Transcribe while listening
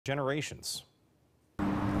generations. I've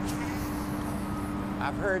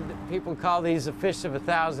heard people call these a fish of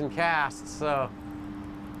 1,000 casts, so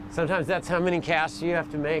sometimes that's how many casts you have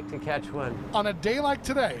to make to catch one. On a day like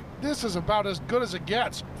today, this is about as good as it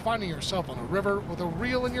gets, finding yourself on a river with a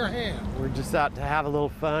reel in your hand. We're just out to have a little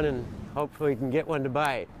fun and hopefully we can get one to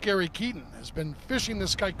bite. Gary Keaton has been fishing the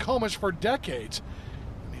Skycomish for decades,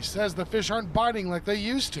 and he says the fish aren't biting like they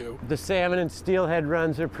used to. The salmon and steelhead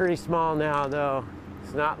runs are pretty small now, though.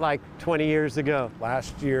 It's not like 20 years ago.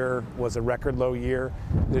 Last year was a record low year.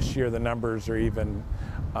 This year the numbers are even,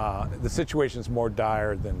 the situation's more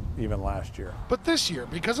dire than even last year. But this year,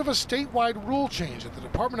 because of a statewide rule change at the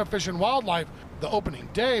Department of Fish and Wildlife, the opening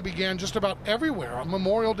day began just about everywhere on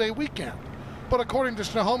Memorial Day weekend. But according to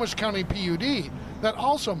Snohomish County PUD, that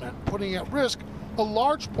also meant putting at risk a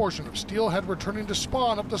large portion of steelhead returning to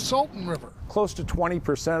spawn up the Sultan River. Close to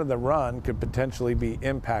 20% of the run could potentially be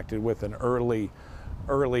impacted with an early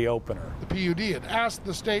opener. The PUD had asked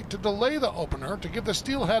the state to delay the opener to give the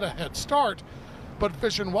steelhead a head start, but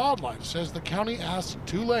Fish and Wildlife says the county asked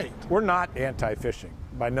too late. We're not anti-fishing,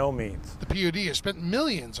 by no means. The PUD has spent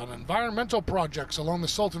millions on environmental projects along the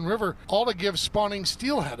Sultan River, all to give spawning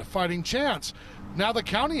steelhead a fighting chance. Now the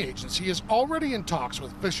county agency is already in talks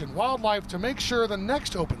with Fish and Wildlife to make sure the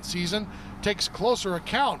next open season takes closer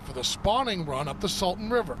account for the spawning run up the Sultan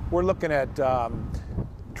River. We're looking at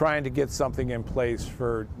trying to get something in place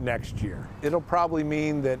for next year. It'll probably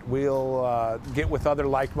mean that we'll get with other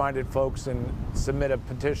like-minded folks and submit a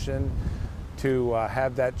petition to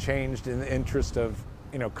have that changed in the interest of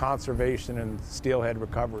conservation and steelhead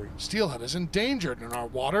recovery. Steelhead is endangered in our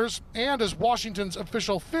waters and is Washington's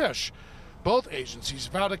official fish. Both agencies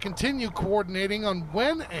vow to continue coordinating on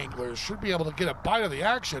when anglers should be able to get a bite of the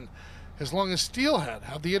action, as long as steelhead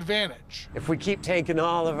have the advantage. If we keep taking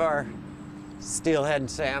all of our steelhead and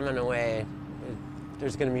salmon away,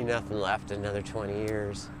 there's going to be nothing left in another 20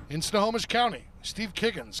 years. In Snohomish County, Steve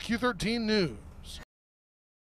Kiggins, Q13 News.